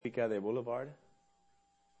música de Boulevard.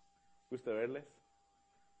 Gusto verles.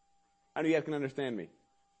 I know you guys can understand me.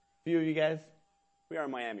 A few of you guys, we are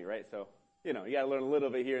in Miami, right? So, you got to learn a little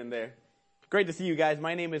bit here and there. Great to see you guys.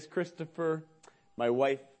 My name is Christopher. My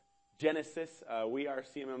wife, Genesis. We are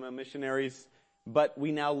CMML missionaries, but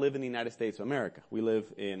we now live in the United States of America. We live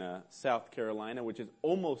in South Carolina, which is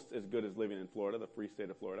almost as good as living in Florida, the free state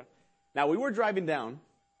of Florida. Now, we were driving down,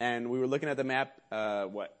 and we were looking at the map,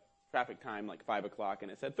 traffic time, like 5 o'clock,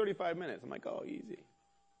 and it said 35 minutes. I'm like, oh, easy.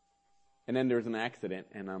 And then there was an accident,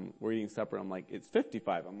 and we're eating supper. I'm like, it's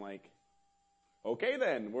 55. I'm like, okay,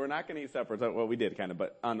 then. We're not going to eat supper. So, well, we did kind of,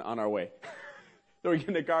 but on our way. So we get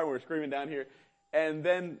in the car, and we're screaming down here. And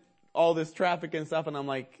then all this traffic and stuff, and I'm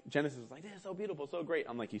like, Genesis is like, this is so beautiful, so great.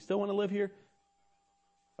 I'm like, you still want to live here?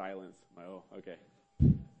 Silence. I'm like, oh, okay.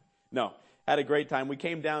 No, had a great time. We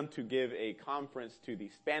came down to give a conference to the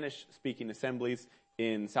Spanish-speaking assemblies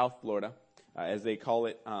in South Florida, as they call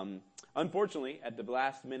it. Unfortunately, at the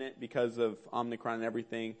last minute, because of Omicron and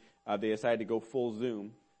everything, they decided to go full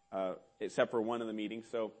Zoom, except for one of the meetings.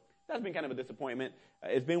 So that's been kind of a disappointment.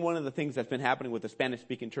 It's been one of the things that's been happening with the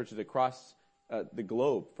Spanish-speaking churches across the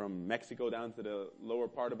globe, from Mexico down to the lower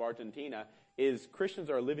part of Argentina, is Christians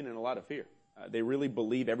are living in a lot of fear. They really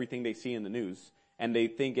believe everything they see in the news, and they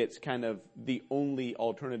think it's kind of the only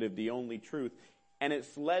alternative, the only truth. And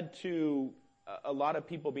it's led to a lot of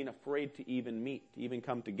people being afraid to even meet, to even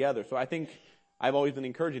come together. So I think I've always been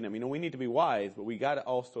encouraging them. We need to be wise, but we got to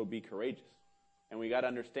also be courageous. And we got to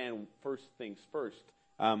understand first things first.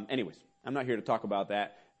 Anyways, I'm not here to talk about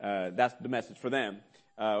that. That's the message for them.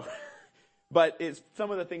 But it's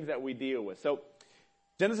some of the things that we deal with. So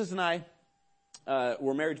Genesis and I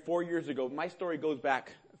were married 4 years ago. My story goes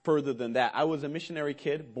back further than that. I was a missionary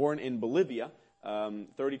kid born in Bolivia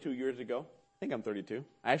 32 years ago. I think I'm 32.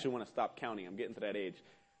 I actually want to stop counting. I'm getting to that age.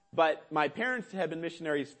 But my parents have been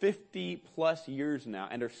missionaries 50 plus years now,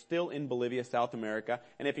 and are still in Bolivia, South America.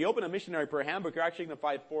 And if you open a missionary prayer handbook, you're actually going to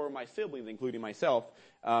find 4 of my siblings, including myself.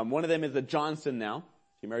 One of them is a Johnson now.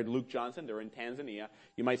 She married Luke Johnson. They're in Tanzania.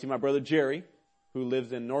 You might see my brother Jerry, who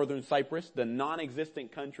lives in northern Cyprus, the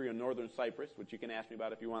non-existent country of northern Cyprus, which you can ask me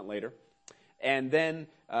about if you want later. And then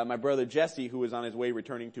my brother Jesse, who is on his way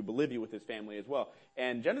returning to Bolivia with his family as well.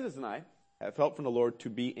 And Genesis and I have helped from the Lord to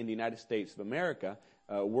be in the United States of America,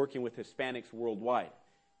 working with Hispanics worldwide.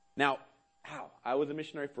 Now, how? I was a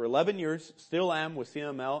missionary for 11 years, still am with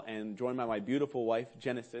CML, and joined by my beautiful wife,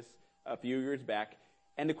 Genesis, a few years back.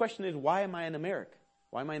 And the question is, why am I in America?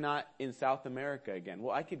 Why am I not in South America again?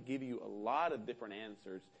 Well, I could give you a lot of different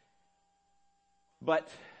answers. But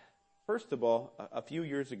first of all, a few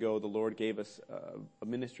years ago, the Lord gave us a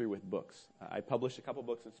ministry with books. I published a couple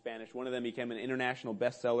books in Spanish. One of them became an international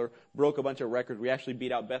bestseller, broke a bunch of records. We actually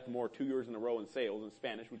beat out Beth Moore 2 years in a row in sales in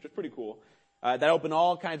Spanish, which was pretty cool. That opened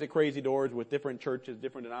all kinds of crazy doors with different churches,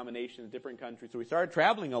 different denominations, different countries. So we started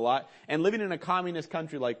traveling a lot and living in a communist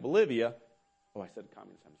country like Bolivia. Oh, I said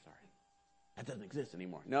communist. I'm sorry. That doesn't exist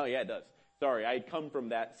anymore. No, yeah, it does. Sorry, I come from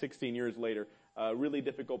that 16 years later. A really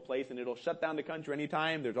difficult place, and it'll shut down the country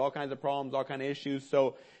anytime. There's all kinds of problems, all kinds of issues.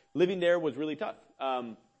 So living there was really tough.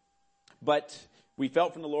 But we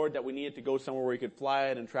felt from the Lord that we needed to go somewhere where we could fly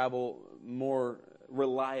it and travel more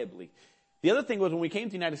reliably. The other thing was, when we came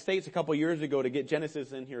to the United States a couple years ago to get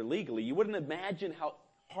Genesis in here legally, you wouldn't imagine how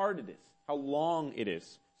hard it is, how long it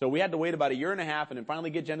is. So we had to wait about 1.5 years and then finally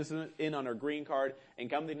get Genesis in on our green card and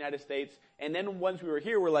come to the United States. And then once we were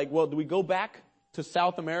here, we're like, well, do we go back to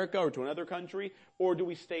South America or to another country, or do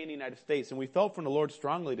we stay in the United States? And we felt from the Lord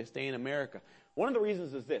strongly to stay in America. One of the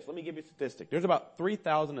reasons is this. Let me give you a statistic. There's about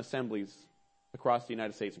 3,000 assemblies across the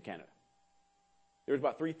United States and Canada. There's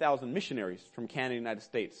about 3,000 missionaries from Canada and the United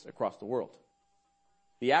States across the world.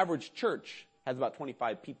 The average church has about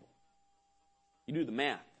 25 people. You do the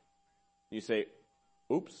math. You say,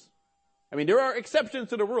 oops. There are exceptions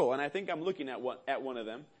to the rule, and I think I'm looking at one of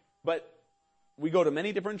them. But we go to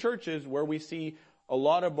many different churches where we see a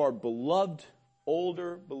lot of our beloved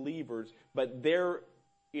older believers, but their,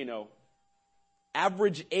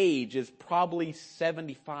 average age is probably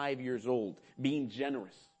 75 years old, being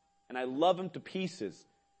generous. And I love them to pieces.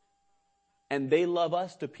 And they love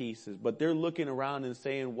us to pieces, but they're looking around and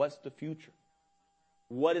saying, what's the future?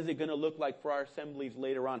 What is it going to look like for our assemblies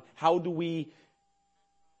later on? How do we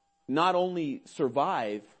not only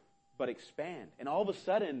survive, but expand? And all of a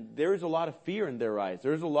sudden, there's a lot of fear in their eyes.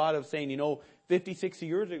 There's a lot of saying, 50, 60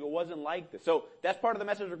 years ago wasn't like this. So that's part of the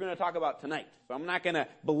message we're going to talk about tonight. So I'm not going to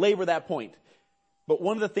belabor that point. But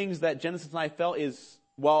one of the things that Genesis and I felt is,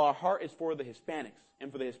 while our heart is for the Hispanics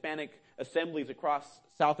and for the Hispanic assemblies across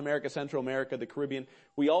South America, Central America, the Caribbean,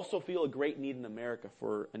 we also feel a great need in America,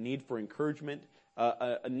 for a need for encouragement,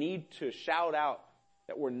 a need to shout out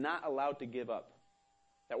that we're not allowed to give up,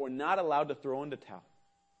 that we're not allowed to throw in the towel,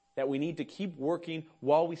 that we need to keep working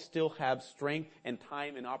while we still have strength and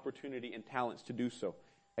time and opportunity and talents to do so.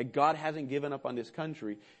 That God hasn't given up on this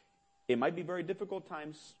country. It might be very difficult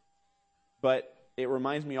times, but it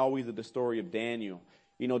reminds me always of the story of Daniel.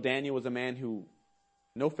 You know, Daniel was a man who,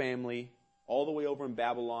 no family, all the way over in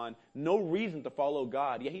Babylon, no reason to follow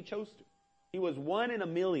God, yet he chose to. He was one in a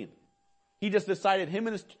million. He just decided, him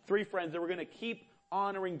and his 3 friends, they were going to keep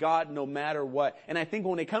honoring God no matter what. And I think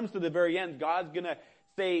when it comes to the very end, God's going to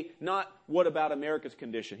say, not, what about America's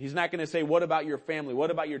condition? He's not going to say, what about your family?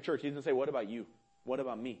 What about your church? He's going to say, what about you? What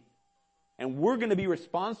about me? And we're going to be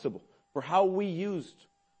responsible for how we used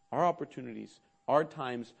our opportunities, our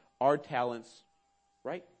times, our talents,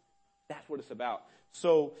 right? That's what it's about.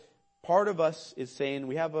 So part of us is saying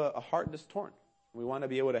we have a heart that's torn. We want to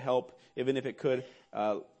be able to help, even if it could,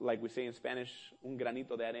 like we say in Spanish, un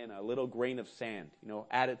granito de arena, a little grain of sand,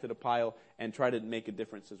 add it to the pile and try to make a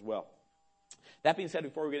difference as well. That being said,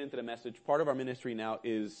 before we get into the message, part of our ministry now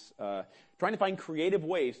is trying to find creative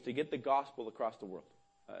ways to get the gospel across the world,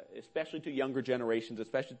 especially to younger generations,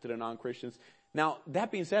 especially to the non-Christians. Now,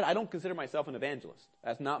 that being said, I don't consider myself an evangelist.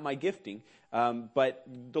 That's not my gifting, but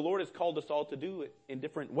the Lord has called us all to do it in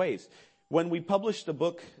different ways. When we published the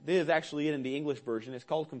book, this is actually in the English version. It's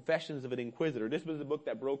called Confessions of an Inquisitor. This was a book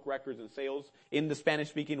that broke records in sales in the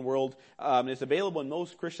Spanish-speaking world. It's available in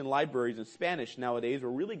most Christian libraries in Spanish nowadays. We're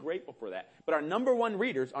really grateful for that. But our number one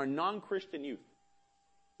readers are non-Christian youth.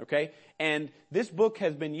 Okay? And this book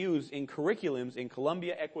has been used in curriculums in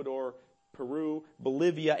Colombia, Ecuador, Peru,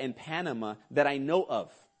 Bolivia, and Panama that I know of.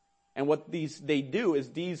 And what they do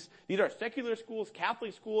is these are secular schools,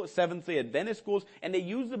 Catholic schools, Seventh-day Adventist schools, and they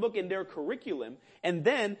use the book in their curriculum. And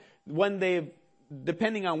then when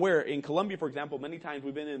depending on where, in Colombia, for example, many times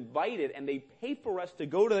we've been invited and they pay for us to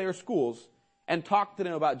go to their schools and talk to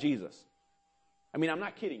them about Jesus. I mean, I'm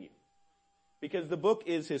not kidding you. Because the book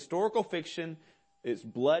is historical fiction, it's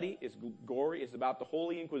bloody, it's gory, it's about the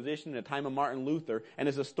Holy Inquisition in the time of Martin Luther, and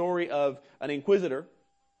it's a story of an inquisitor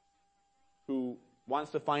who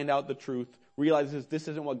wants to find out the truth, realizes this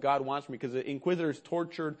isn't what God wants from me, because the inquisitors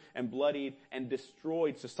tortured and bloodied and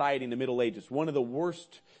destroyed society in the Middle Ages. One of the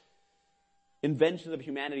worst inventions of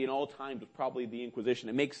humanity in all times was probably the Inquisition.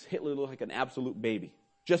 It makes Hitler look like an absolute baby,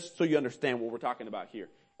 just so you understand what we're talking about here.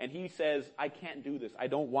 And he says, I can't do this. I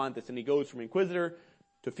don't want this. And he goes from inquisitor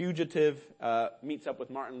to fugitive, meets up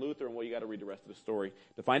with Martin Luther, and well, you got to read the rest of the story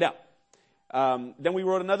to find out. Then we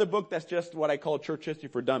wrote another book that's just what I call church history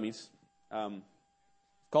for dummies.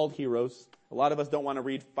 Called Heroes. A lot of us don't want to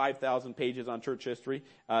read 5,000 pages on church history,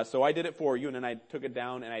 so I did it for you, and then I took it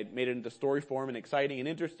down and I made it into story form and exciting and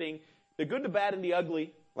interesting. The good, the bad, and the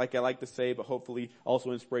ugly, like I like to say, but hopefully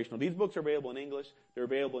also inspirational. These books are available in English. They're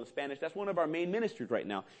available in Spanish. That's one of our main ministries right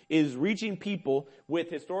now, is reaching people with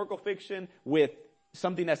historical fiction, with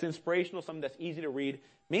something that's inspirational, something that's easy to read,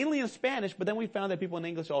 mainly in Spanish, but then we found that people in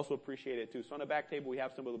English also appreciate it too. So on the back table, we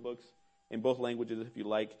have some of the books in both languages if you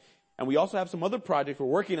like. And we also have some other projects we're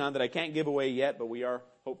working on that I can't give away yet, but we are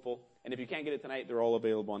hopeful. And if you can't get it tonight, they're all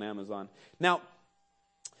available on Amazon. Now,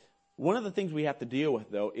 one of the things we have to deal with,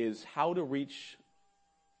 though, is how to reach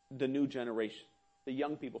the new generation, the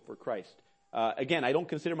young people for Christ. Again, I don't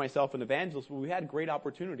consider myself an evangelist, but we had great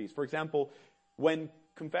opportunities. For example, when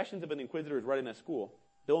Confessions of an Inquisitor is running a school,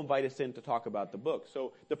 they'll invite us in to talk about the book.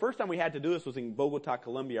 So the first time we had to do this was in Bogota,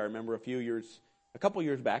 Colombia. I remember a couple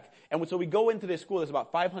years back. And so we go into this school. There's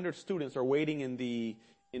about 500 students are waiting in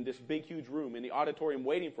this big, huge room, in the auditorium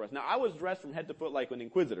waiting for us. Now, I was dressed from head to foot like an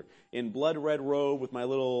inquisitor, in blood red robe with my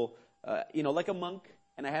little, like a monk.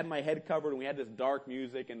 And I had my head covered, and we had this dark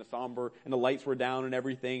music and the somber, and the lights were down and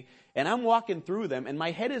everything. And I'm walking through them, and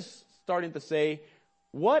my head is starting to say,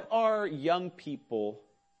 what are young people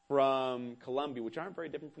from Colombia, which aren't very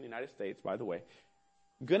different from the United States, by the way,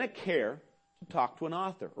 going to care to talk to an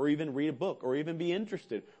author or even read a book or even be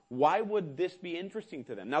interested? Why would this be interesting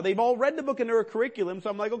to them? Now, they've all read the book in their curriculum, so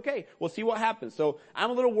I'm like, okay, we'll see what happens. So I'm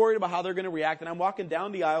a little worried about how they're going to react, and I'm walking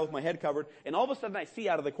down the aisle with my head covered, and all of a sudden I see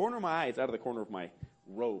out of the corner of my eyes, out of the corner of my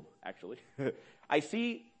robe, actually, I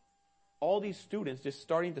see all these students just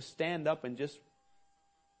starting to stand up and just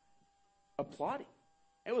applauding.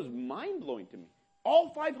 It was mind-blowing to me. All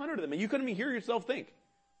 500 of them, and you couldn't even hear yourself think.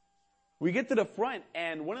 We get to the front,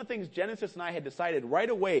 and one of the things Genesis and I had decided right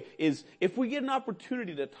away is if we get an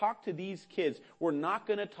opportunity to talk to these kids, we're not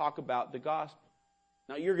going to talk about the gospel.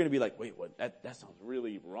 Now, you're going to be like, wait, what? That sounds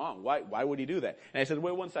really wrong. Why would he do that? And I said,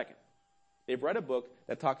 wait 1 second. They've read a book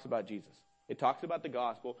that talks about Jesus. It talks about the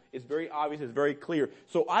gospel. It's very obvious. It's very clear.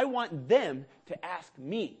 So I want them to ask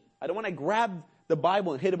me. I don't want to grab the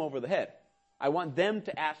Bible and hit them over the head. I want them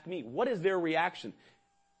to ask me, what is their reaction?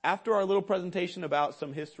 After our little presentation about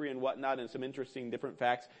some history and whatnot and some interesting different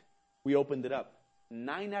facts, we opened it up.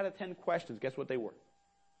 9 out of 10 questions, guess what they were?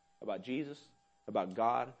 About Jesus, about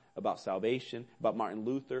God, about salvation, about Martin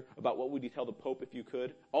Luther, about what would you tell the Pope if you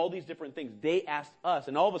could. All these different things. They asked us.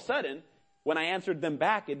 And all of a sudden, when I answered them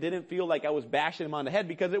back, it didn't feel like I was bashing them on the head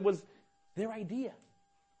because it was their idea.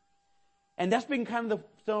 And that's been kind of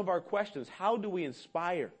some of our questions. How do we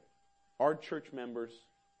inspire our church members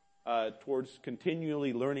towards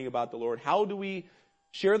continually learning about the Lord? How do we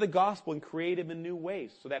share the gospel in creative and new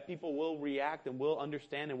ways so that people will react and will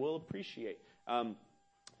understand and will appreciate?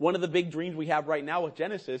 One of the big dreams we have right now with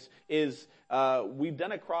Genesis is we've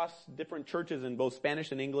done across different churches in both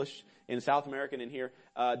Spanish and English, in South America and in here,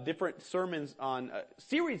 different sermons on a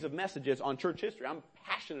series of messages on church history. I'm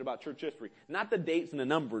passionate about church history. Not the dates and the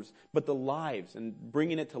numbers, but the lives and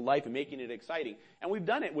bringing it to life and making it exciting. And we've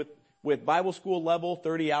done it with Bible school level,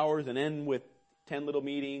 30 hours, and then with 10 little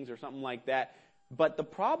meetings or something like that. But the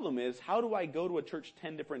problem is, how do I go to a church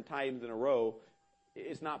 10 different times in a row?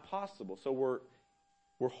 It's not possible. So we're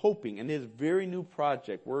hoping, in this very new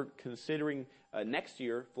project, we're considering next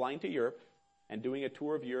year flying to Europe and doing a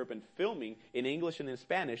tour of Europe and filming in English and in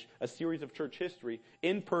Spanish a series of church history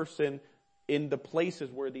in person in the places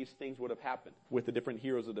where these things would have happened with the different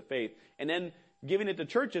heroes of the faith. And then giving it to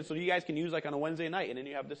churches so you guys can use like on a Wednesday night, and then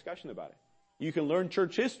you have discussion about it. You can learn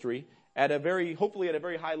church history hopefully at a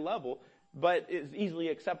very high level, but it's easily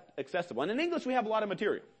accessible. And in English, we have a lot of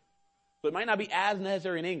material. So it might not be as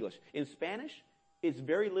necessary in English. In Spanish, it's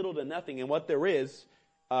very little to nothing, and what there is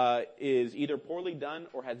either poorly done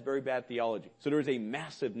or has very bad theology. So there is a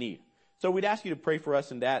massive need. So we'd ask you to pray for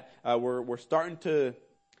us in that. We're starting to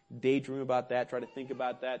daydream about that, try to think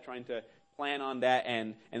about that, trying to plan on that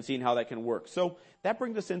and seeing how that can work. So that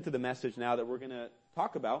brings us into the message now that we're going to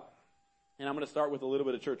talk about. And I'm going to start with a little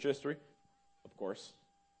bit of church history, of course.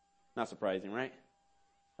 Not surprising, right?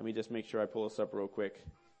 Let me just make sure I pull this up real quick.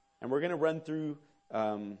 And we're going to run through,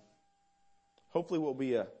 hopefully what will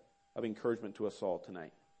be of encouragement to us all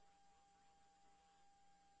tonight.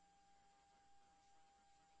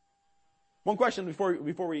 One question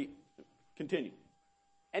before we continue.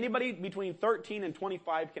 Anybody between 13 and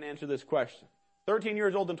 25 can answer this question. 13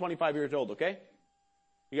 years old and 25 years old, okay?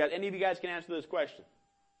 Any of you guys can answer this question.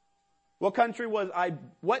 What continent was I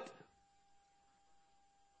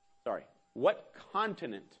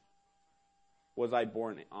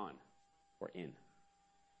born on or in?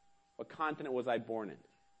 What continent was I born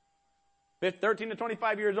in? 13 to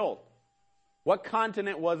 25 years old. What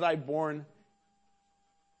continent was I born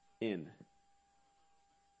in?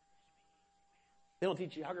 They don't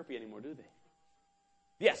teach geography anymore, do they?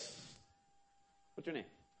 Yes. What's your name?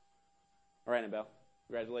 All right, Annabelle.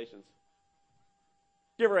 Congratulations.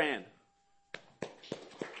 Give her a hand.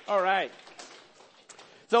 All right.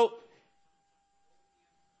 So,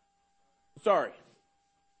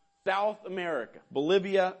 South America.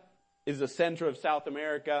 Bolivia is the center of South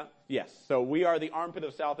America. Yes. So we are the armpit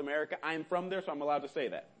of South America. I'm from there, so I'm allowed to say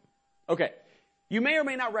that. Okay. You may or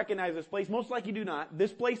may not recognize this place. Most likely you do not.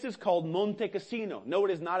 This place is called Monte Cassino. No,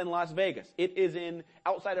 it is not in Las Vegas. It is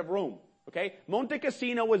outside of Rome. Okay? Monte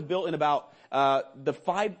Cassino was built in about the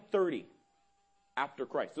 530 after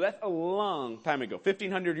Christ. So that's a long time ago,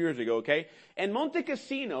 1,500 years ago, okay? And Monte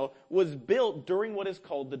Cassino was built during what is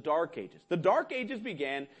called the Dark Ages. The Dark Ages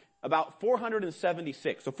began about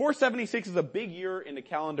 476. So 476 is a big year in the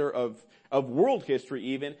calendar of world history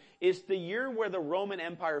even. It's the year where the Roman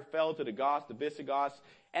Empire fell to the Goths, the Visigoths.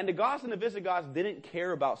 And the Goths and the Visigoths didn't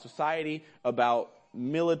care about society, about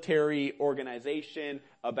military organization,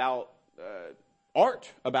 about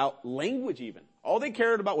art, about language even. All they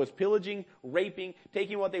cared about was pillaging, raping,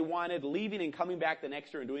 taking what they wanted, leaving and coming back the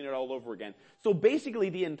next year and doing it all over again. So basically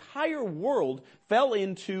the entire world fell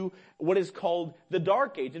into what is called the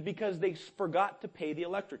Dark Ages because they forgot to pay the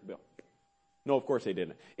electric bill. No, of course they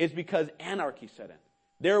didn't. It's because anarchy set in.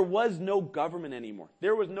 There was no government anymore.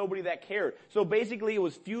 There was nobody that cared. So basically it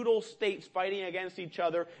was feudal states fighting against each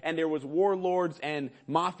other, and there was warlords and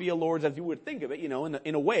mafia lords, as you would think of it,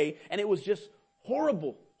 in a way, and it was just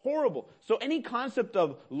horrible. Horrible. So any concept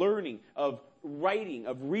of learning, of writing,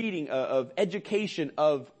 of reading, of education,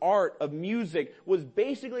 of art, of music was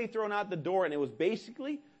basically thrown out the door, and it was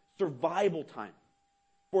basically survival time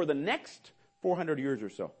for the next 400 years or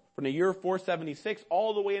so. From the year 476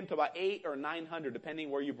 all the way into about 800 or 900, depending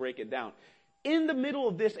where you break it down. In the middle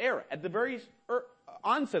of this era, at the very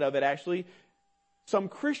onset of it actually, some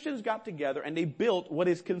Christians got together and they built what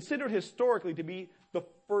is considered historically to be the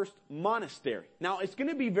first monastery. Now, it's going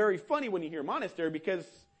to be very funny when you hear monastery because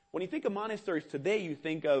When you think of monasteries today, you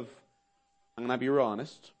think of, I'm going to be real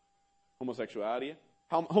honest, homosexuality,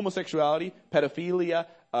 pedophilia,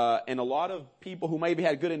 and a lot of people who maybe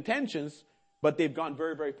had good intentions, but they've gone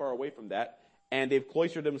very, very far away from that. And they've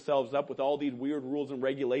cloistered themselves up with all these weird rules and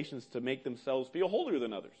regulations to make themselves feel holier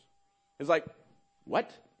than others. It's like,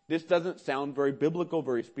 what? This doesn't sound very biblical,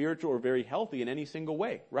 very spiritual, or very healthy in any single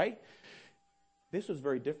way, right? This was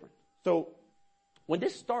very different. So when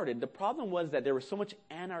this started, the problem was that there was so much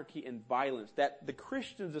anarchy and violence that the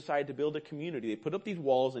Christians decided to build a community. They put up these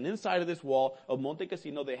walls, and inside of this wall of Monte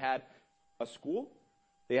Cassino, they had a school,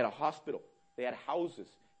 they had a hospital, they had houses,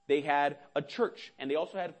 they had a church, and they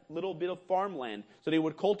also had a little bit of farmland. So they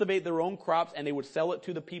would cultivate their own crops, and they would sell it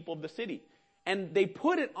to the people of the city. And they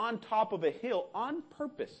put it on top of a hill on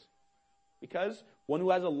purpose, because one who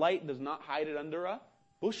has a light does not hide it under a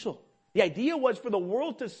bushel. The idea was for the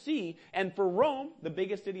world to see, and for Rome, the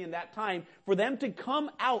biggest city in that time, for them to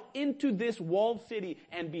come out into this walled city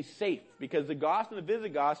and be safe, because the Goths and the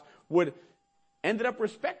Visigoths ended up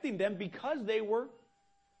respecting them because they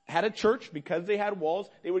had a church, because they had walls.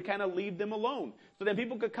 They would kind of leave them alone. So then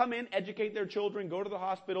people could come in, educate their children, go to the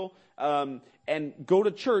hospital, and go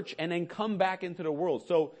to church, and then come back into the world.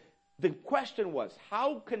 So the question was,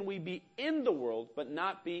 how can we be in the world but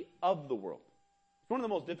not be of the world? It's one of the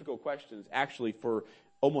most difficult questions, actually, for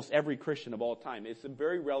almost every Christian of all time. It's a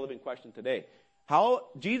very relevant question today.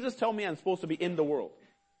 Jesus tells me I'm supposed to be in the world.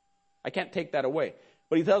 I can't take that away.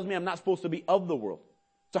 But he tells me I'm not supposed to be of the world.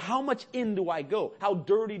 So how much in do I go? How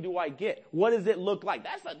dirty do I get? What does it look like?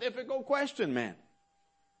 That's a difficult question, man.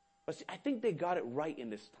 But see, I think they got it right in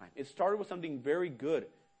this time. It started with something very good.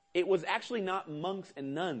 It was actually not monks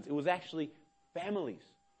and nuns. It was actually families.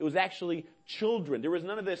 It was actually children. There was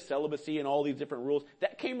none of this celibacy and all these different rules.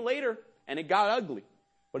 That came later, and it got ugly.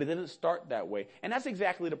 But it didn't start that way. And that's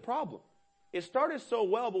exactly the problem. It started so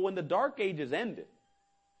well, but when the Dark Ages ended,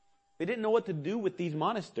 they didn't know what to do with these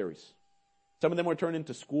monasteries. Some of them were turned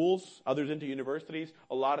into schools, others into universities,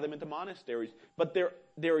 a lot of them into monasteries. But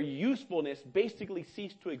their usefulness basically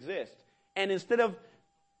ceased to exist. And instead of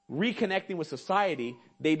reconnecting with society,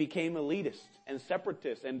 they became elitist and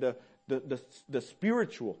separatist and the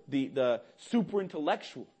spiritual, the super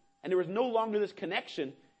intellectual. And there was no longer this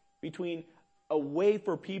connection between a way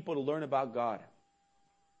for people to learn about God.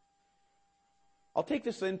 I'll take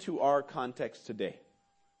this into our context today.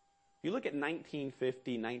 If you look at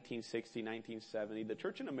 1950, 1960, 1970, the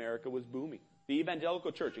church in America was booming. The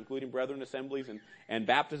evangelical church, including Brethren Assemblies and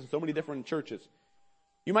Baptists and so many different churches.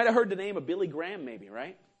 You might have heard the name of Billy Graham maybe,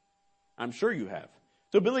 right? I'm sure you have.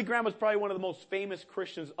 So Billy Graham was probably one of the most famous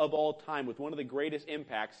Christians of all time with one of the greatest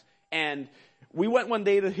impacts. And we went one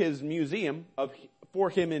day to his museum for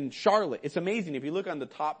him in Charlotte. It's amazing. If you look on the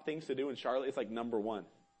top things to do in Charlotte, it's like number one.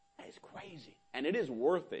 That is crazy. And it is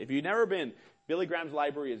worth it. If you've never been, Billy Graham's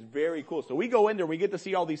library is very cool. So we go in there, we get to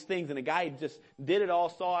see all these things, and the guy just did it all,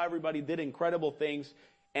 saw everybody, did incredible things.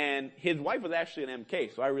 And his wife was actually an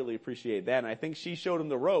MK, so I really appreciate that. And I think she showed him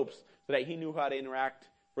the ropes so that he knew how to interact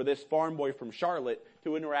for this farm boy from Charlotte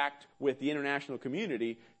to interact with the international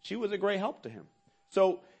community. She was a great help to him.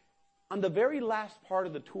 So on the very last part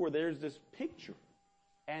of the tour, there's this picture.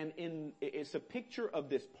 And it's a picture of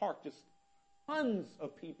this park, just tons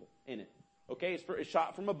of people in it. Okay, it's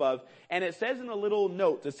shot from above. And it says in a little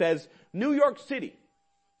note, it says, New York City.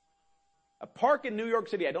 A park in New York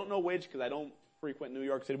City. I don't know which because I don't frequent New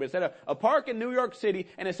York City. But it said a park in New York City.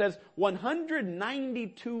 And it says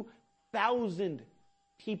 192,000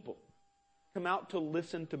 people come out to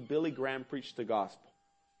listen to Billy Graham preach the gospel.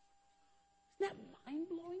 Isn't that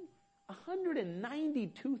mind-blowing?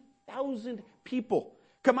 192,000 people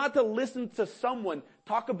come out to listen to someone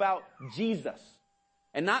talk about Jesus.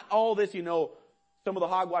 And not all this, some of the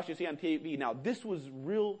hogwash you see on TV. Now, this was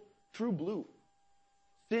real, true blue.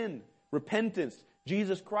 Sin, repentance,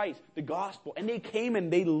 Jesus Christ, the gospel. And they came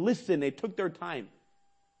and they listened. They took their time.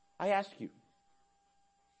 I ask you,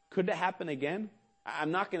 could it happen again?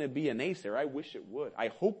 I'm not going to be a naysayer. I wish it would. I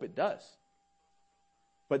hope it does.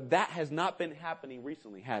 But that has not been happening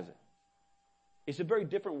recently, has it? It's a very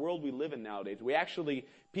different world we live in nowadays.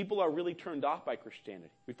 People are really turned off by Christianity.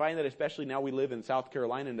 We find that especially now we live in South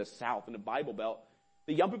Carolina, in the South, in the Bible Belt.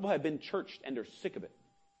 The young people have been churched and they're sick of it.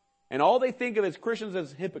 And all they think of as Christians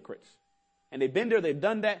as hypocrites. And they've been there, they've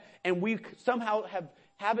done that, and we somehow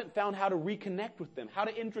haven't found how to reconnect with them, how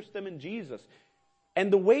to interest them in Jesus.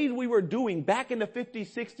 And the ways we were doing back in the 50s,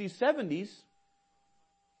 60s, 70s,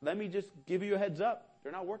 let me just give you a heads up.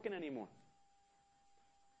 They're not working anymore.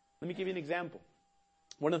 Let me give you an example.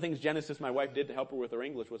 One of the things Genesis, my wife, did to help her with her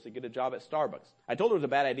English was to get a job at Starbucks. I told her it was a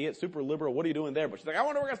bad idea. It's super liberal. What are you doing there? But she's like, I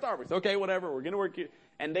want to work at Starbucks. Okay, whatever. We're going to work here.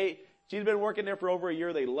 And she's been working there for over a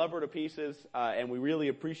year. They love her to pieces, and we really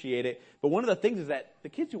appreciate it. But one of the things is that the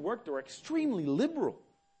kids who work there are extremely liberal.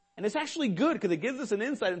 And it's actually good because it gives us an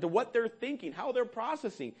insight into what they're thinking, how they're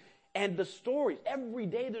processing. And the stories, every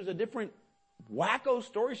day there's a different wacko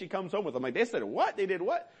story she comes home with. I'm like, they said what? They did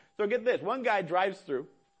what? So get this. One guy drives through,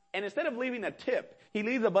 and instead of leaving a tip, he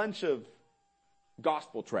leaves a bunch of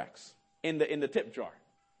gospel tracts in the tip jar.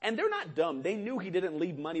 And they're not dumb. They knew he didn't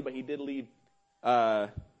leave money, but he did leave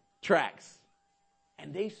tracts.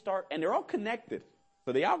 And they're all connected.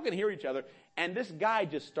 So they all can hear each other. And this guy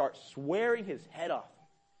just starts swearing his head off.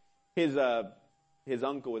 His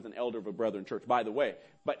uncle is an elder of a brethren church, by the way,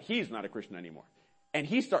 but he's not a Christian anymore. And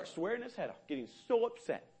he starts swearing his head off, getting so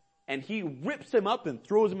upset. And he rips him up and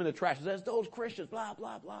throws him in the trash. He says, those Christians, blah,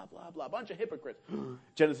 blah, blah, blah, blah. A bunch of hypocrites.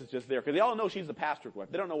 Genesis just there. Because they all know she's the pastor's wife.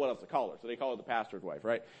 They don't know what else to call her. So they call her the pastor's wife,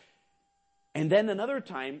 right? And then another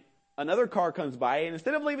time, another car comes by. And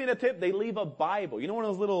instead of leaving a tip, they leave a Bible. You know one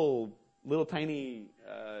of those little tiny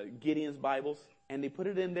Gideon's Bibles? And they put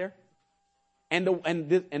it in there. And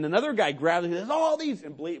another guy grabs it and says, all these,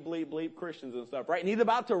 and bleep, bleep, bleep, Christians and stuff, right? And he's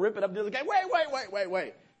about to rip it up. And the other guy,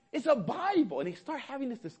 wait. It's a Bible. And they start having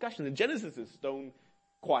this discussion. And Genesis is stone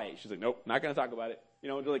quiet. She's like, nope, not going to talk about it. You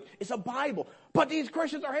know, they're like, it's a Bible. But these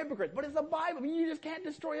Christians are hypocrites. But it's a Bible. I mean, you just can't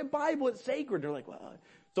destroy a Bible. It's sacred. They're like, well.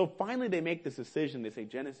 So finally they make this decision. They say,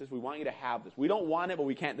 Genesis, we want you to have this. We don't want it, but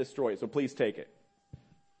we can't destroy it. So please take it.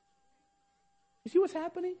 You see what's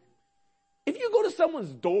happening? If you go to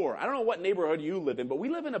someone's door, I don't know what neighborhood you live in, but we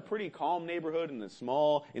live in a pretty calm neighborhood in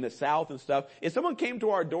the South and stuff. If someone came to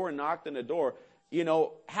our door and knocked on the door, you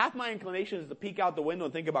know, half my inclination is to peek out the window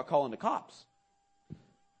and think about calling the cops.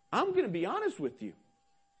 I'm going to be honest with you.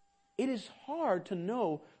 It is hard to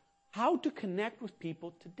know how to connect with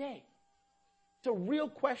people today. It's a real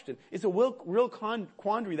question. It's a real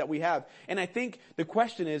quandary that we have. And I think the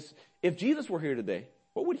question is, if Jesus were here today,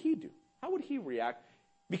 what would he do? How would he react?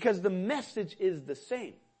 Because the message is the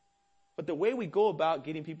same. But the way we go about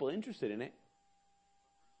getting people interested in it,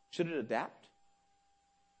 should it adapt?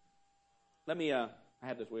 I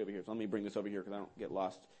have this way over here, so let me bring this over here because I don't get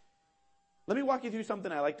lost. Let me walk you through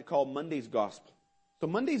something I like to call Monday's Gospel. So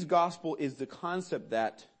Monday's Gospel is the concept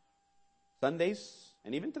that Sundays,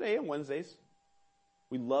 and even today on Wednesdays,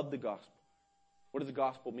 we love the gospel. What does the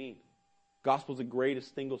gospel mean? Gospel is the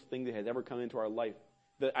greatest single thing that has ever come into our life.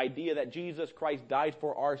 The idea that Jesus Christ died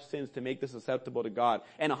for our sins to make this acceptable to God,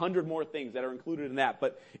 and 100 more things that are included in that,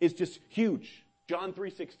 but it's just huge. John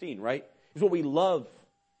 3:16, right? Is what we love,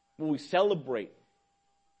 what we celebrate.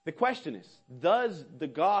 The question is, does the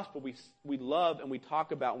gospel we love and we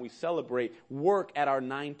talk about and we celebrate work at our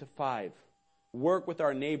 9 to 5? Work with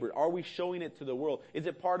our neighbor? Are we showing it to the world? Is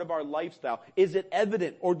it part of our lifestyle? Is it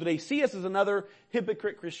evident? Or do they see us as another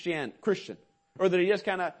hypocrite Christian? Or do they just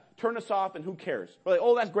kind of turn us off and who cares? We're like,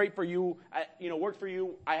 oh, that's great for you. Works for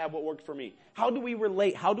you. I have what works for me. How do we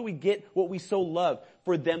relate? How do we get what we so love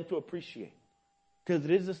for them to appreciate? Because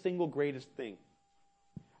it is the single greatest thing.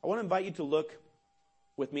 I want to invite you to look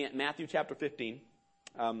with me at Matthew chapter 15.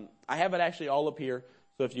 I have it actually all up here.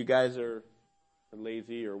 So if you guys are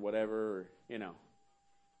lazy or whatever,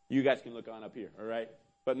 you guys can look on up here, all right?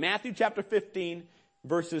 But Matthew chapter 15,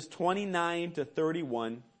 verses 29 to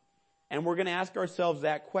 31. And we're going to ask ourselves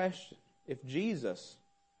that question. If Jesus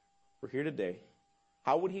were here today,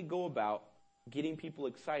 how would he go about getting people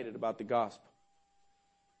excited about the gospel?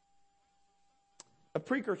 A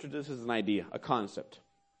precursor to this is an idea, a concept.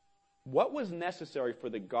 What was necessary for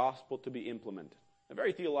the gospel to be implemented? A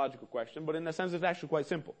very theological question, but in a sense it's actually quite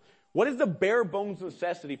simple. What is the bare bones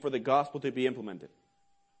necessity for the gospel to be implemented?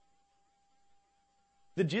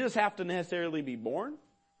 Did Jesus have to necessarily be born?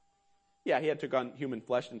 Yeah, he had took on human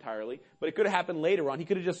flesh entirely, but it could have happened later on. He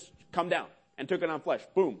could have just come down and took it on flesh.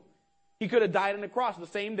 Boom. He could have died on the cross the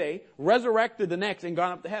same day, resurrected the next, and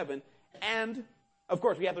gone up to heaven. And, of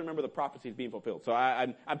course, we have to remember the prophecies being fulfilled. So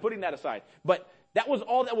I'm putting that aside. But that was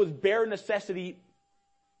all that was bare necessity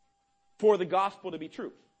for the gospel to be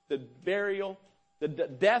true. The burial, the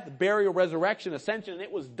death, burial, resurrection, ascension, and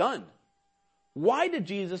it was done. Why did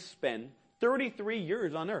Jesus spend 33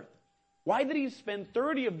 years on earth? Why did he spend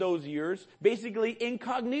 30 of those years basically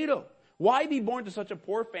incognito? Why be born to such a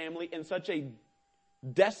poor family in such a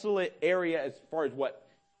desolate area as far as what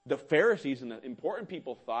the Pharisees and the important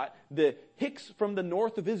people thought? The Hicks from the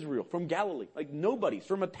north of Israel, from Galilee, like nobodies,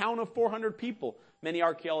 from a town of 400 people, many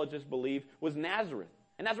archaeologists believe, was Nazareth.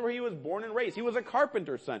 And that's where he was born and raised. He was a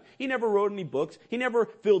carpenter's son. He never wrote any books. He never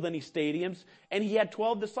filled any stadiums. And he had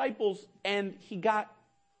 12 disciples, and he got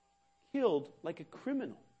killed like a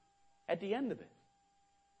criminal at the end of it.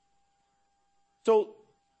 So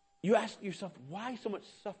you ask yourself, why so much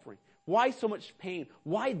suffering? Why so much pain?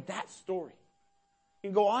 Why that story? You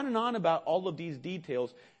can go on and on about all of these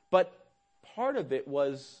details, but part of it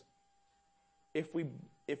was if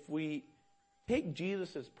we take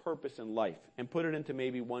Jesus' purpose in life and put it into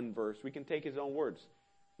maybe one verse, we can take his own words.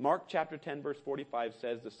 Mark chapter 10, verse 45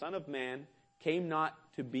 says, the Son of Man came not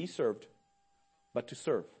to be served, but to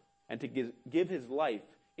serve, and to give his life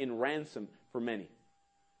in ransom for many.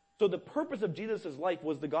 So the purpose of Jesus' life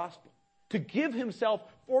was the gospel, to give himself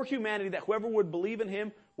for humanity, that whoever would believe in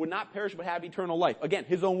him would not perish but have eternal life. Again,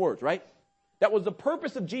 his own words, right? That was the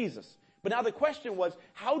purpose of Jesus. But now the question was,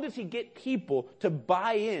 how does he get people to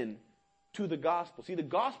buy in to the gospel? See, the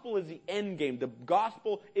gospel is the end game. The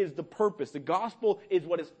gospel is the purpose. The gospel is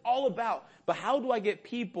what it's all about. But how do I get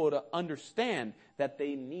people to understand that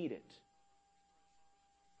they need it?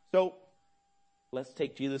 So, let's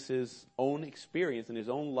take Jesus' own experience and his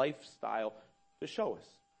own lifestyle to show us.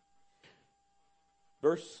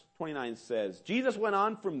 Verse 29 says, Jesus went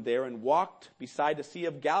on from there and walked beside the Sea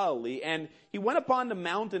of Galilee, and he went upon the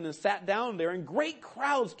mountain and sat down there, and great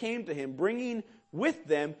crowds came to him, bringing with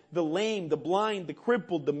them the lame, the blind, the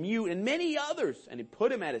crippled, the mute, and many others. And he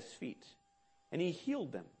put him at his feet, and he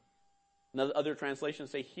healed them. And other translations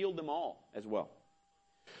say healed them all as well.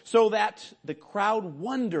 So that the crowd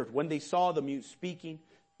wondered when they saw the mute speaking,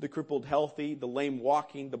 the crippled healthy, the lame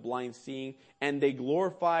walking, the blind seeing, and they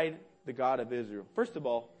glorified the God of Israel. First of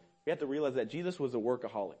all, we have to realize that Jesus was a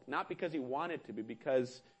workaholic. Not because he wanted to, but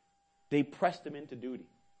because they pressed him into duty.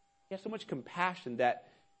 He had so much compassion that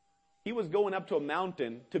he was going up to a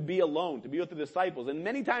mountain to be alone, to be with the disciples. And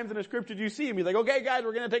many times in the scriptures you see him, he's like, okay guys,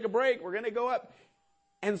 we're going to take a break. We're going to go up.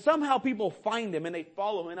 And somehow people find him and they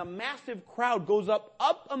follow him. And a massive crowd goes up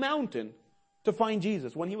a mountain to find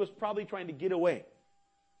Jesus when he was probably trying to get away.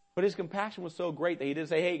 But his compassion was so great that he didn't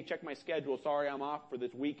say, hey, check my schedule. Sorry, I'm off for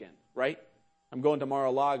this weekend, right? I'm going to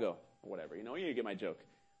Mar-a-Lago or whatever. You get my joke.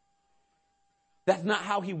 That's not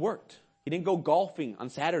how he worked. He didn't go golfing on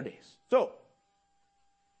Saturdays. So,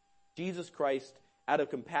 Jesus Christ, out of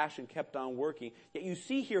compassion, kept on working. Yet you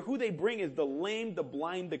see here, who they bring is the lame, the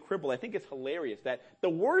blind, the crippled. I think it's hilarious that the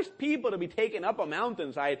worst people to be taken up a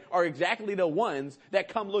mountainside are exactly the ones that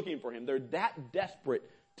come looking for him. They're that desperate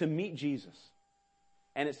to meet Jesus.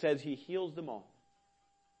 And it says he heals them all.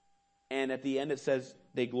 And at the end it says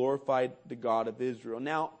they glorified the God of Israel.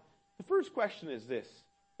 Now, the first question is this.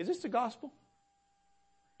 Is this the gospel?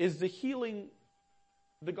 Is the healing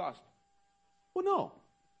the gospel? Well, no.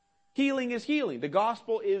 Healing is healing. The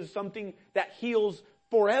gospel is something that heals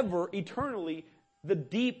forever, eternally, the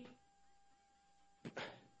deep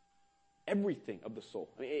everything of the soul.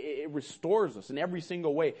 I mean, it restores us in every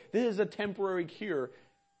single way. This is a temporary cure.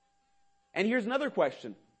 And here's another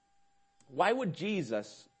question. Why would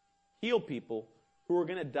Jesus heal people who were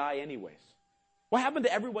going to die anyways? What happened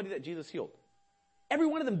to everybody that Jesus healed? Every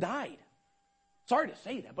one of them died. Sorry to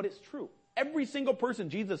say that, but it's true. Every single person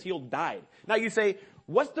Jesus healed died. Now you say,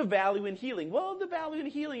 what's the value in healing? Well, the value in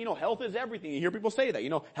healing, health is everything. You hear people say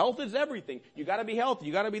that, health is everything. You got to be healthy.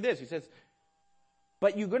 You got to be this. He says,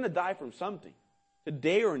 but you're going to die from something.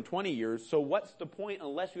 Today or in 20 years. So what's the point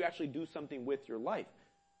unless you actually do something with your life?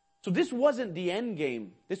 So this wasn't the end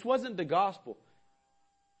game. This wasn't the gospel.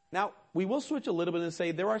 Now, we will switch a little bit and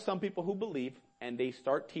say there are some people who believe and they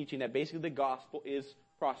start teaching that basically the gospel is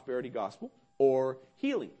prosperity gospel or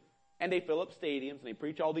healing. And they fill up stadiums and they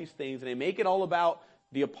preach all these things and they make it all about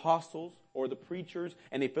the apostles or the preachers,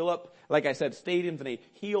 and they fill up, like I said, stadiums, and they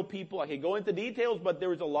heal people. I can go into details, but there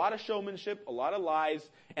was a lot of showmanship, a lot of lies,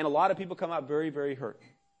 and a lot of people come out very, very hurt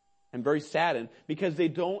and very saddened because they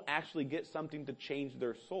don't actually get something to change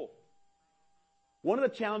their soul. One of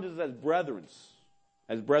the challenges as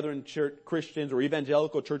brethren church, Christians or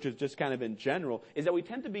evangelical churches just kind of in general, is that we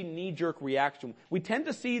tend to be knee-jerk reaction. We tend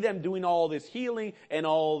to see them doing all this healing and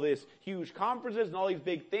all this huge conferences and all these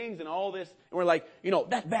big things and all this, and we're like,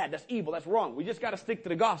 that's bad, that's evil, that's wrong. We just got to stick to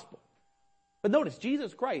the gospel. But notice,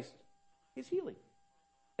 Jesus Christ is healing.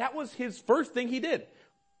 That was his first thing he did.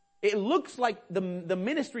 It looks like the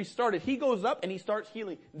ministry started. He goes up and he starts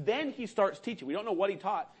healing. Then he starts teaching. We don't know what he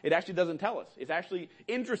taught. It actually doesn't tell us. It's actually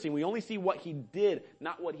interesting. We only see what he did,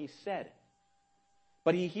 not what he said.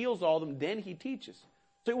 But he heals all of them. Then he teaches.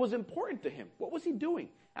 So it was important to him. What was he doing?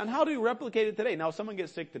 And how do we replicate it today? Now, if someone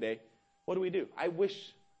gets sick today, what do? I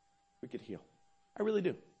wish we could heal. I really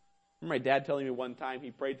do. I remember my dad telling me one time,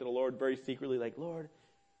 he prayed to the Lord very secretly, like, Lord,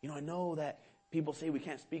 I know that people say we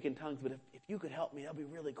can't speak in tongues, but if you could help me, that'd be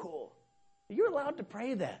really cool. You're allowed to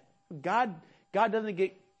pray that. God doesn't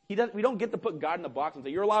get We don't get to put God in a box and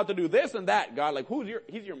say, you're allowed to do this and that. God, like,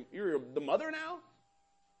 you're the mother now?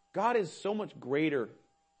 God is so much greater,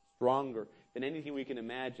 stronger than anything we can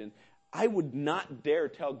imagine. I would not dare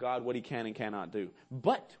tell God what he can and cannot do.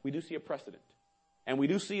 But we do see a precedent. And we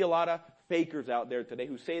do see a lot of fakers out there today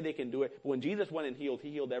who say they can do it. But when Jesus went and healed,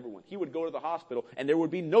 he healed everyone. He would go to the hospital and there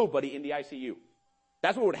would be nobody in the ICU.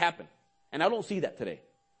 That's what would happen. And I don't see that today.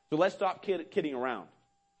 So let's stop kidding around.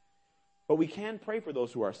 But we can pray for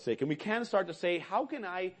those who are sick. And we can start to say, how can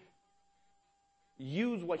I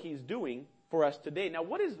use what he's doing for us today? Now,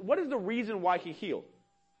 what is the reason why he healed?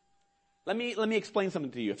 Let me explain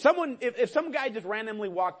something to you. If some guy just randomly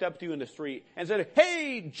walked up to you in the street and said,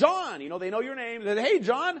 hey, John, they know your name, said, hey,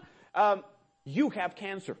 John, you have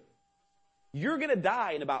cancer. You're going to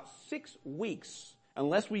die in about 6 weeks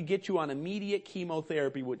unless we get you on immediate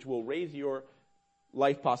chemotherapy, which will raise your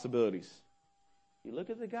life possibilities. You look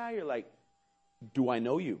at the guy, you're like, do I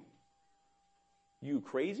know you? You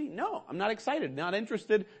crazy? No, I'm not excited, not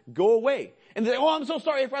interested. Go away. And they say, I'm so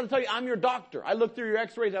sorry. I forgot to tell you, I'm your doctor. I looked through your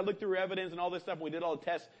x-rays. I looked through your evidence and all this stuff. We did all the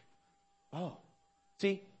tests. Oh,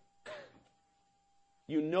 see?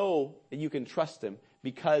 You know that you can trust him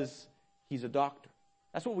because he's a doctor.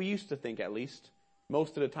 That's what we used to think, at least.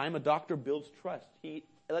 Most of the time, a doctor builds trust. He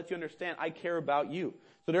lets you understand, I care about you.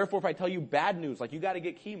 So therefore, if I tell you bad news, like you got to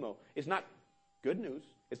get chemo, it's not good news.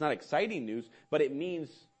 It's not exciting news, but it means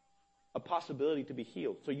a possibility to be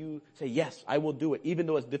healed. So you say, yes, I will do it, even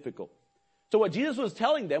though it's difficult. So what Jesus was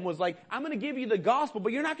telling them was like, I'm going to give you the gospel,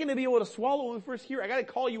 but you're not going to be able to swallow when we first hear. I got to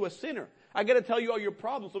call you a sinner. I got to tell you all your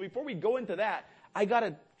problems. So before we go into that, I got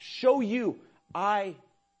to show you I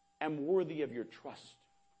am worthy of your trust.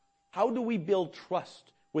 How do we build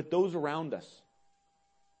trust with those around us?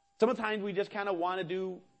 Sometimes we just kind of want to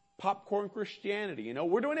do popcorn Christianity.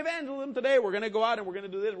 We're doing evangelism today. We're going to go out and we're going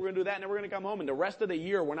to do this, we're going to do that, and then we're going to come home. And the rest of the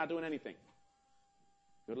year, we're not doing anything.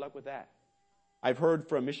 Good luck with that. I've heard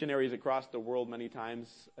from missionaries across the world many times,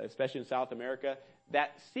 especially in South America,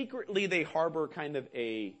 that secretly they harbor kind of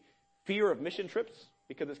a fear of mission trips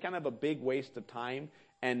because it's kind of a big waste of time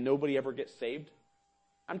and nobody ever gets saved.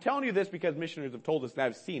 I'm telling you this because missionaries have told us and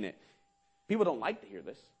I've seen it. People don't like to hear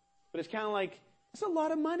this, but it's kind of like, it's a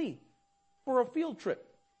lot of money for a field trip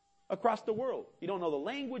across the world. You don't know the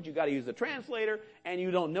language, you got to use the translator, and you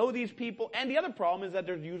don't know these people. And the other problem is that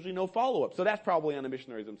there's usually no follow-up. So that's probably on the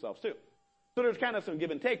missionaries themselves too. So there's kind of some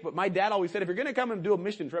give and take. But my dad always said, if you're going to come and do a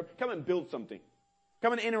mission trip, come and build something.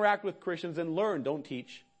 Come and interact with Christians and learn, don't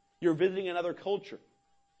teach. You're visiting another culture.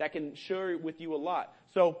 That can share with you a lot.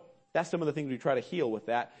 So that's some of the things we try to heal with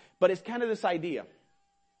that. But it's kind of this idea.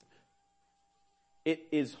 It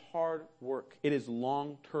is hard work. It is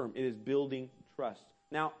long-term. It is building trust.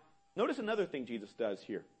 Now, notice another thing Jesus does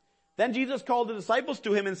here. Then Jesus called the disciples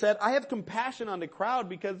to him and said, I have compassion on the crowd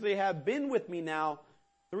because they have been with me now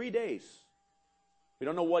 3 days. We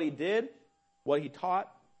don't know what he did, what he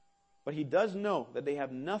taught, but he does know that they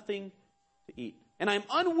have nothing to eat. And I'm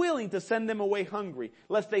unwilling to send them away hungry,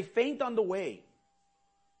 lest they faint on the way.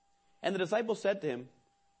 And the disciples said to him,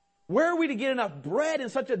 where are we to get enough bread in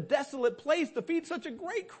such a desolate place to feed such a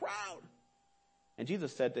great crowd? And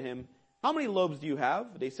Jesus said to him, how many loaves do you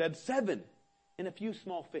have? They said, 7, and a few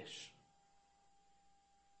small fish.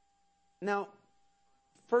 Now,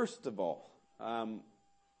 first of all,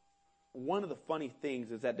 one of the funny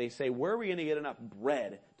things is that they say, where are we going to get enough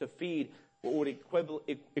bread to feed what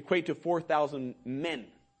would equate to 4,000 men?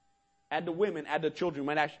 Add the women, add the children, you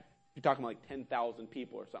might actually be talking about like 10,000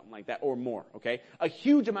 people or something like that, or more, okay? A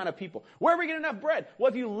huge amount of people. Where are we getting enough bread? Well,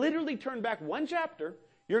 if you literally turn back one chapter,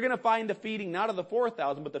 you're going to find the feeding not of the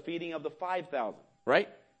 4,000, but the feeding of the 5,000, right?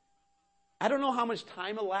 I don't know how much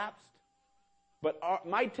time elapsed, but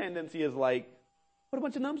my tendency is like, what a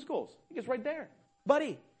bunch of numbskulls. He gets right there.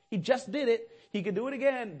 Buddy, he just did it. He could do it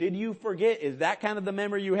again. Did you forget? Is that kind of the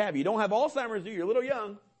memory you have? You don't have Alzheimer's, do you? You're a little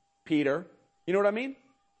young, Peter. You know what I mean?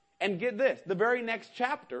 And get this, the very next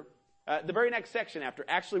chapter, the very next section after,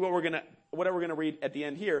 actually whatever we're going to read at the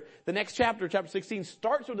end here, the next chapter, chapter 16,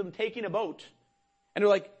 starts with them taking a boat. And they're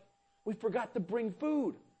like, we forgot to bring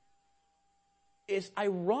food. It's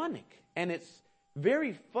ironic. And it's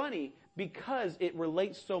very funny because it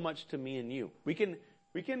relates so much to me and you. We can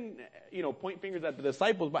point fingers at the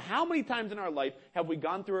disciples, but how many times in our life have we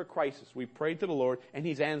gone through a crisis? We prayed to the Lord and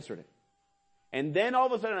he's answered it. And then all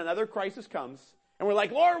of a sudden another crisis comes and we're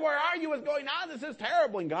like, Lord, where are you? What's going on? This is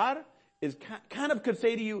terrible. And God is kind of could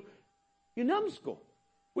say to you, you numbskull.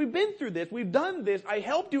 We've been through this. We've done this. I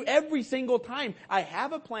helped you every single time. I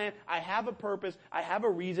have a plan. I have a purpose. I have a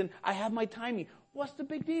reason. I have my timing. What's the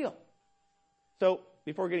big deal? So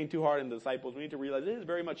before getting too hard on the disciples, we need to realize this is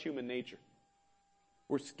very much human nature.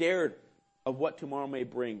 We're scared of what tomorrow may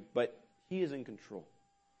bring, but he is in control.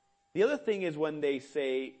 The other thing is when they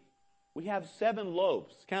say, we have 7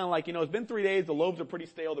 loaves. Kind of like, it's been 3 days, the loaves are pretty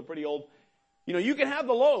stale, they're pretty old. You can have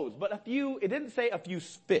the loaves, but it didn't say a few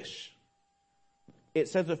fish. It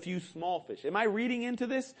says a few small fish. Am I reading into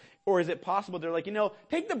this? Or is it possible they're like,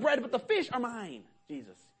 take the bread, but the fish are mine.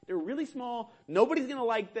 Jesus. They're really small. Nobody's going to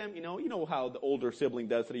like them. You know how the older sibling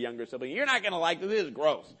does to the younger sibling. You're not going to like this. This is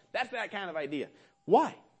gross. That's that kind of idea.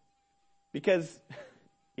 Why? Because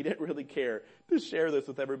he didn't really care to share this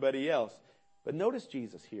with everybody else. But notice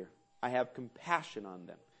Jesus here. I have compassion on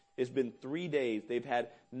them. It's been 3 days. They've had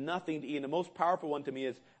nothing to eat. And the most powerful one to me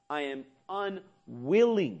is, I am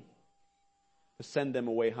unwilling to send them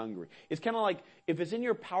away hungry. It's kind of like, if it's in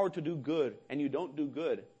your power to do good and you don't do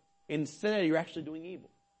good, instead you're actually doing evil.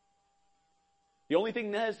 The only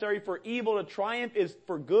thing necessary for evil to triumph is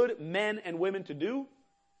for good men and women to do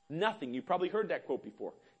nothing. You've probably heard that quote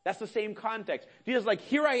before. That's the same context. Jesus is like,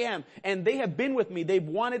 here I am, and they have been with me. They've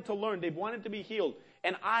wanted to learn. They've wanted to be healed.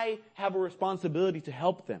 And I have a responsibility to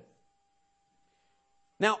help them.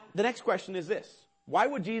 Now, the next question is this. Why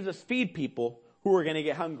would Jesus feed people who are going to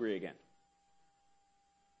get hungry again?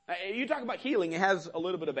 You talk about healing, it has a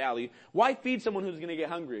little bit of value. Why feed someone who's going to get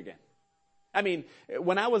hungry again? I mean,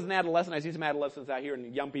 when I was an adolescent, I see some adolescents out here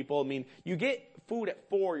and young people. I mean, you get food at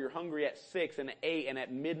 4, you're hungry at 6 and at 8, and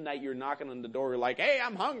at midnight you're knocking on the door. You're like, hey,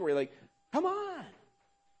 I'm hungry. Like, come on.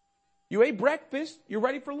 You ate breakfast, you're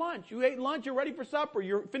ready for lunch. You ate lunch, you're ready for supper.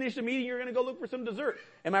 You're finished the meeting, you're going to go look for some dessert.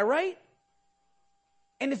 Am I right?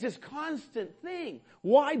 And it's this constant thing.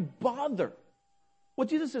 Why bother? What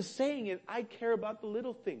Jesus is saying is, I care about the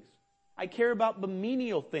little things. I care about the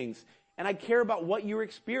menial things. And I care about what you're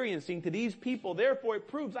experiencing to these people. Therefore, it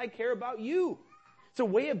proves I care about you. It's a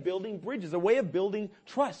way of building bridges, a way of building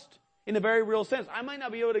trust in a very real sense. I might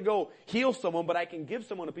not be able to go heal someone, but I can give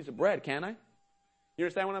someone a piece of bread, can't I? You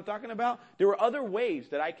understand what I'm talking about? There are other ways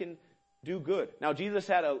that I can do good. Now, Jesus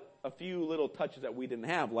had a few little touches that we didn't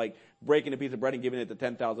have, like breaking a piece of bread and giving it to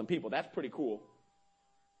 10,000 people. That's pretty cool.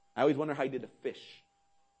 I always wonder how he did the fish.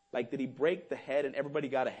 Like, did he break the head and everybody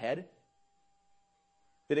got a head?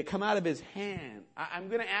 Did it come out of his hand? I'm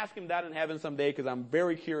going to ask him that in heaven someday because I'm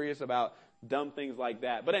very curious about dumb things like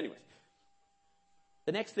that. But anyways,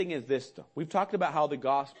 the next thing is this, though. We've talked about how the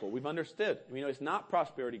gospel, we've understood. It's not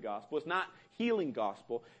prosperity gospel. It's not healing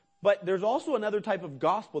gospel. But there's also another type of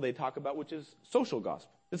gospel they talk about, which is social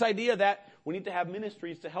gospel. This idea that we need to have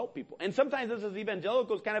ministries to help people. And sometimes us as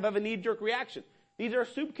evangelicals kind of have a knee-jerk reaction. These are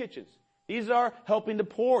soup kitchens. These are helping the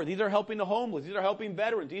poor. These are helping the homeless. These are helping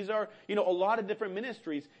veterans. These are, a lot of different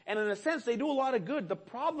ministries. And in a sense, they do a lot of good. The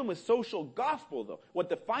problem with social gospel, though, what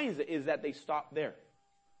defines it is that they stop there.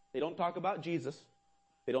 They don't talk about Jesus.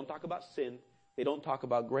 They don't talk about sin. They don't talk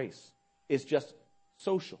about grace. It's just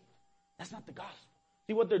social. That's not the gospel.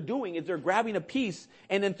 See, what they're doing is they're grabbing a piece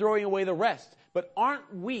and then throwing away the rest. But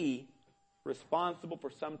aren't we responsible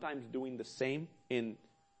for sometimes doing the same in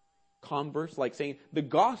converse, like saying the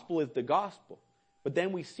gospel is the gospel, but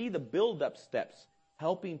then we see the build-up steps,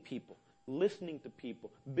 helping people, listening to people,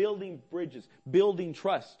 building bridges, building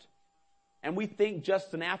trust, and we think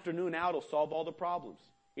just an afternoon out will solve all the problems.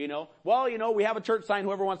 We have a church sign,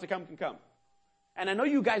 whoever wants to come can come. And I know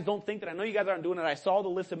you guys don't think that. I know you guys aren't doing it. I saw the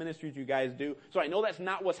list of ministries you guys do, so I know that's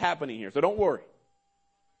not what's happening here, so don't worry.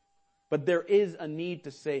 But there is a need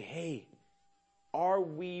to say, hey, are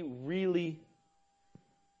we really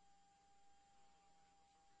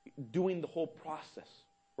doing the whole process?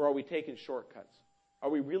 Or are we taking shortcuts? Are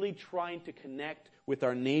we really trying to connect with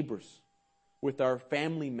our neighbors, with our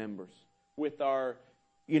family members, with our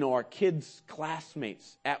kids'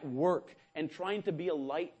 classmates at work, and trying to be a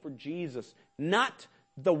light for Jesus, not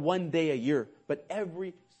the one day a year, but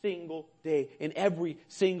every single day, in every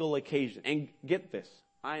single occasion. And get this,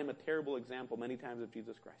 I am a terrible example many times of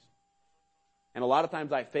Jesus Christ. And a lot of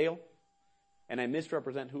times I fail, and I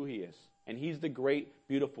misrepresent who he is. And he's the great,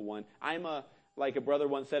 beautiful one. I'm like a brother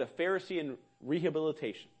once said, a Pharisee in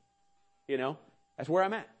rehabilitation. That's where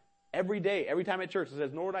I'm at. Every day, every time at church, it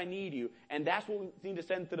says, Lord, I need you. And that's what we need to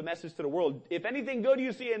send to the message to the world. If anything good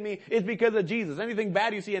you see in me, it's because of Jesus. Anything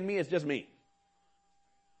bad you see in me, it's just me.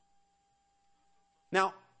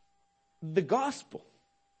 Now, the gospel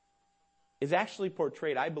is actually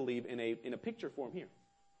portrayed, I believe, in a picture form here.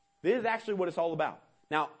 This is actually what it's all about.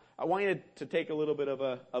 Now, I want you to take a little bit of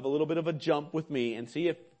a jump with me and see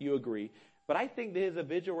if you agree. But I think this is a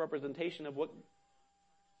visual representation of what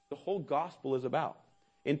the whole gospel is about.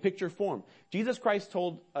 In picture form, Jesus Christ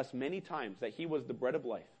told us many times that he was the bread of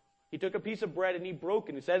life. He took a piece of bread and he broke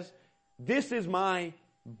it. He says, this is my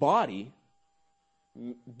body.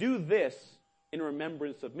 Do this in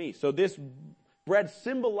remembrance of me. So this bread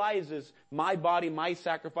symbolizes my body, my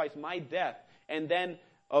sacrifice, my death. And then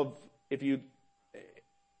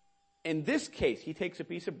in this case, he takes a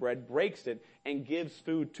piece of bread, breaks it, and gives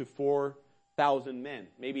food to 4,000 men,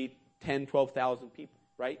 maybe 10, 12,000 people,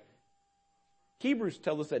 right? Hebrews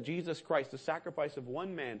tells us that Jesus Christ, the sacrifice of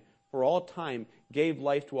one man for all time, gave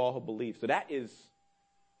life to all who believe. So that is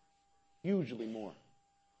hugely more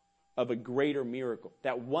of a greater miracle.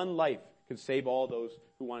 That one life could save all those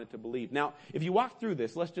who wanted to believe. Now, if you walk through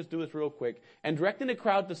this, let's just do this real quick. And directing the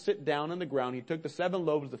crowd to sit down on the ground, he took the 7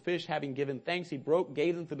 loaves, the fish, having given thanks, he broke,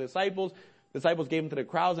 gave them to the disciples. The disciples gave them to the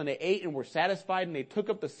crowds, and they ate and were satisfied, and they took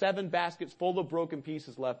up the 7 baskets full of broken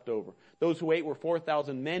pieces left over. Those who ate were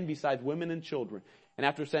 4,000 men, besides women and children. And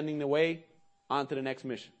after sending them away, on to the next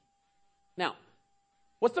mission. Now,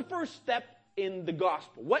 what's the first step in the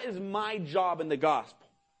gospel? What is my job in the gospel?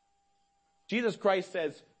 Jesus Christ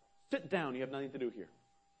says, sit down, you have nothing to do here.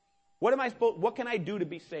 What can I do to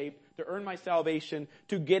be saved, to earn my salvation,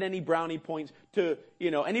 to get any brownie points, to,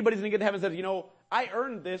 anybody's going to get to heaven and says, I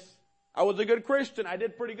earned this. I was a good Christian. I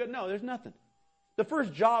did pretty good. No, there's nothing. The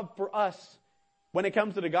first job for us when it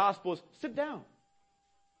comes to the gospel is sit down.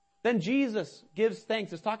 Then Jesus gives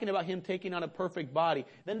thanks. It's talking about him taking on a perfect body.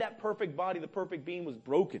 Then that perfect body, the perfect being, was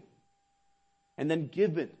broken and then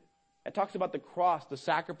given. It talks about the cross, the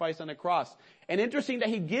sacrifice on the cross. And interesting that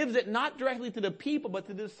he gives it not directly to the people, but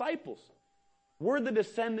to the disciples. We're the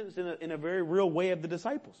descendants in a very real way of the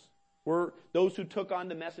disciples. We're those who took on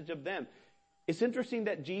the message of them. It's interesting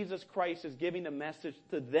that Jesus Christ is giving a message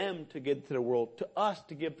to them to give to the world, to us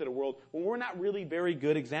to give to the world, when we're not really very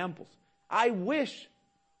good examples. I wish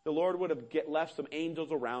the Lord would have left some angels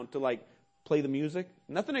around to play the music.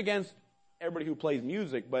 Nothing against everybody who plays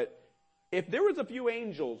music, but if there was a few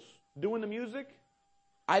angels doing the music,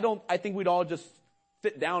 I think we'd all just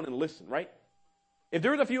sit down and listen, right? If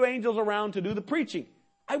there was a few angels around to do the preaching,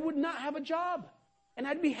 I would not have a job, and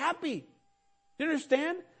I'd be happy. Do you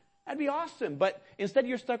understand? That'd be awesome. But instead,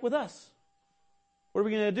 you're stuck with us. What are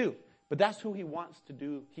we going to do? But that's who he wants to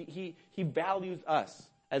do. He values us,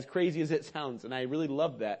 as crazy as it sounds, and I really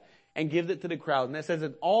love that, and gives it to the crowd. And it says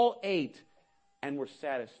that all ate and were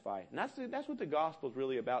satisfied. And that's what the gospel is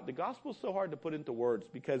really about. The gospel is so hard to put into words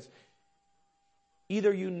because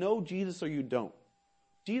either you know Jesus or you don't.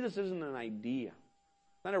 Jesus isn't an idea.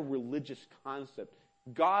 It's not a religious concept.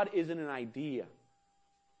 God isn't an idea.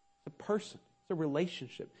 It's a person. It's a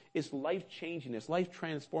relationship. It's life-changing. It's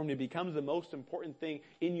life-transforming. It becomes the most important thing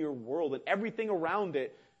in your world, and everything around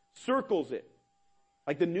it circles it,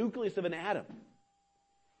 like the nucleus of an atom.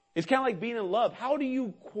 It's kind of like being in love. How do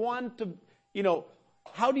you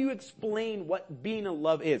how do you explain what being in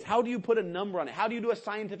love is? How do you put a number on it? How do you do a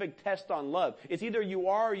scientific test on love? It's either you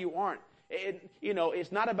are or you aren't.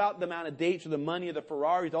 It's not about the amount of dates or the money or the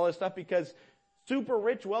Ferraris, all this stuff, because super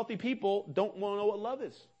rich, wealthy people don't want to know what love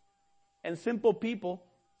is. And simple people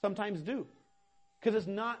sometimes do. Because it's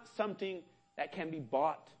not something that can be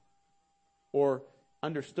bought or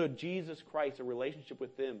understood. Jesus Christ, a relationship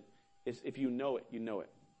with him, is if you know it, you know it.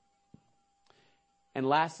 And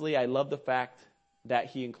lastly, I love the fact that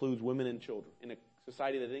he includes women and children. In a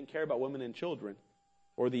society that didn't care about women and children,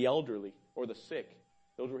 or the elderly, or the sick,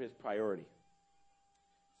 those were his priority.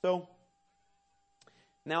 So,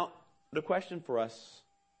 now, the question for us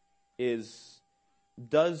is,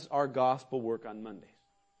 does our gospel work on Mondays?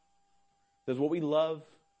 Does what we love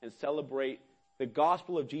and celebrate, the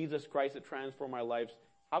gospel of Jesus Christ that transformed our lives,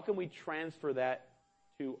 how can we transfer that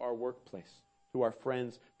to our workplace, to our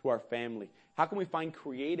friends, to our family? How can we find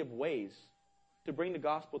creative ways to bring the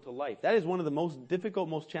gospel to life? That is one of the most difficult,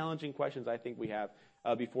 most challenging questions I think we have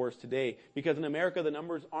before us today. Because in America, the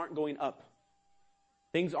numbers aren't going up.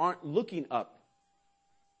 Things aren't looking up.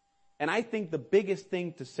 And I think the biggest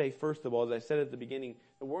thing to say, first of all, as I said at the beginning,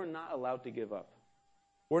 that we're not allowed to give up.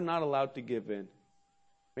 We're not allowed to give in.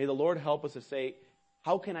 May the Lord help us to say,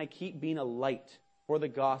 how can I keep being a light for the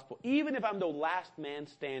gospel, even if I'm the last man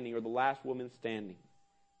standing or the last woman standing?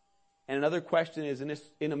 And another question is,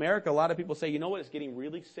 in America, a lot of people say, you know what, it's getting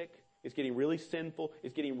really sick, it's getting really sinful,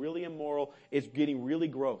 it's getting really immoral, it's getting really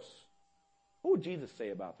gross. What would Jesus say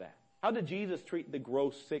about that? How did Jesus treat the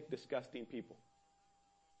gross, sick, disgusting people?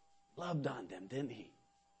 Loved on them, didn't he?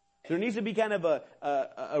 There needs to be kind of a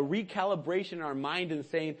recalibration in our mind and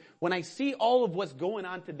saying, when I see all of what's going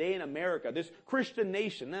on today in America, this Christian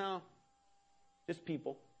nation, now, just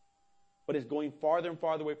people, but it's going farther and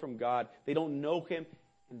farther away from God. They don't know him,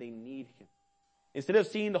 and they need him. Instead of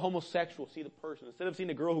seeing the homosexual, see the person. Instead of seeing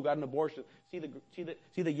the girl who got an abortion,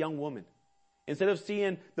 see the young woman. Instead of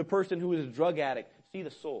seeing the person who is a drug addict, see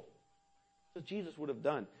the soul. That's what Jesus would have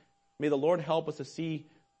done. May the Lord help us to see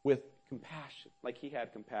with compassion, like he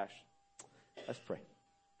had compassion. Let's pray.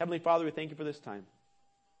 Heavenly Father, we thank you for this time.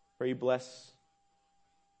 Pray you bless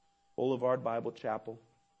Boulevard Bible Chapel.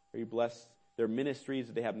 Pray you bless their ministries.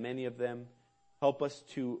 They have many of them. Help us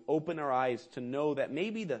to open our eyes to know that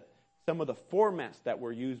maybe some of the formats that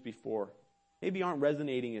were used before maybe aren't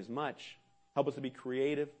resonating as much. Help us to be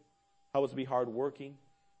creative. Help us to be hardworking.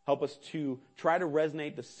 Help us to try to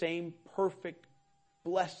resonate the same perfect,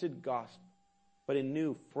 blessed gospel, but in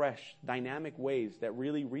new, fresh, dynamic ways that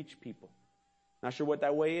really reach people. Not sure what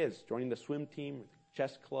that way is. Joining the swim team,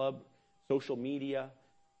 chess club, social media,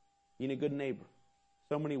 being a good neighbor.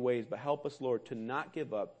 So many ways, but help us, Lord, to not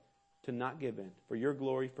give up, to not give in, for your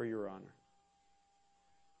glory, for your honor.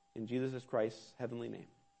 In Jesus Christ's heavenly name.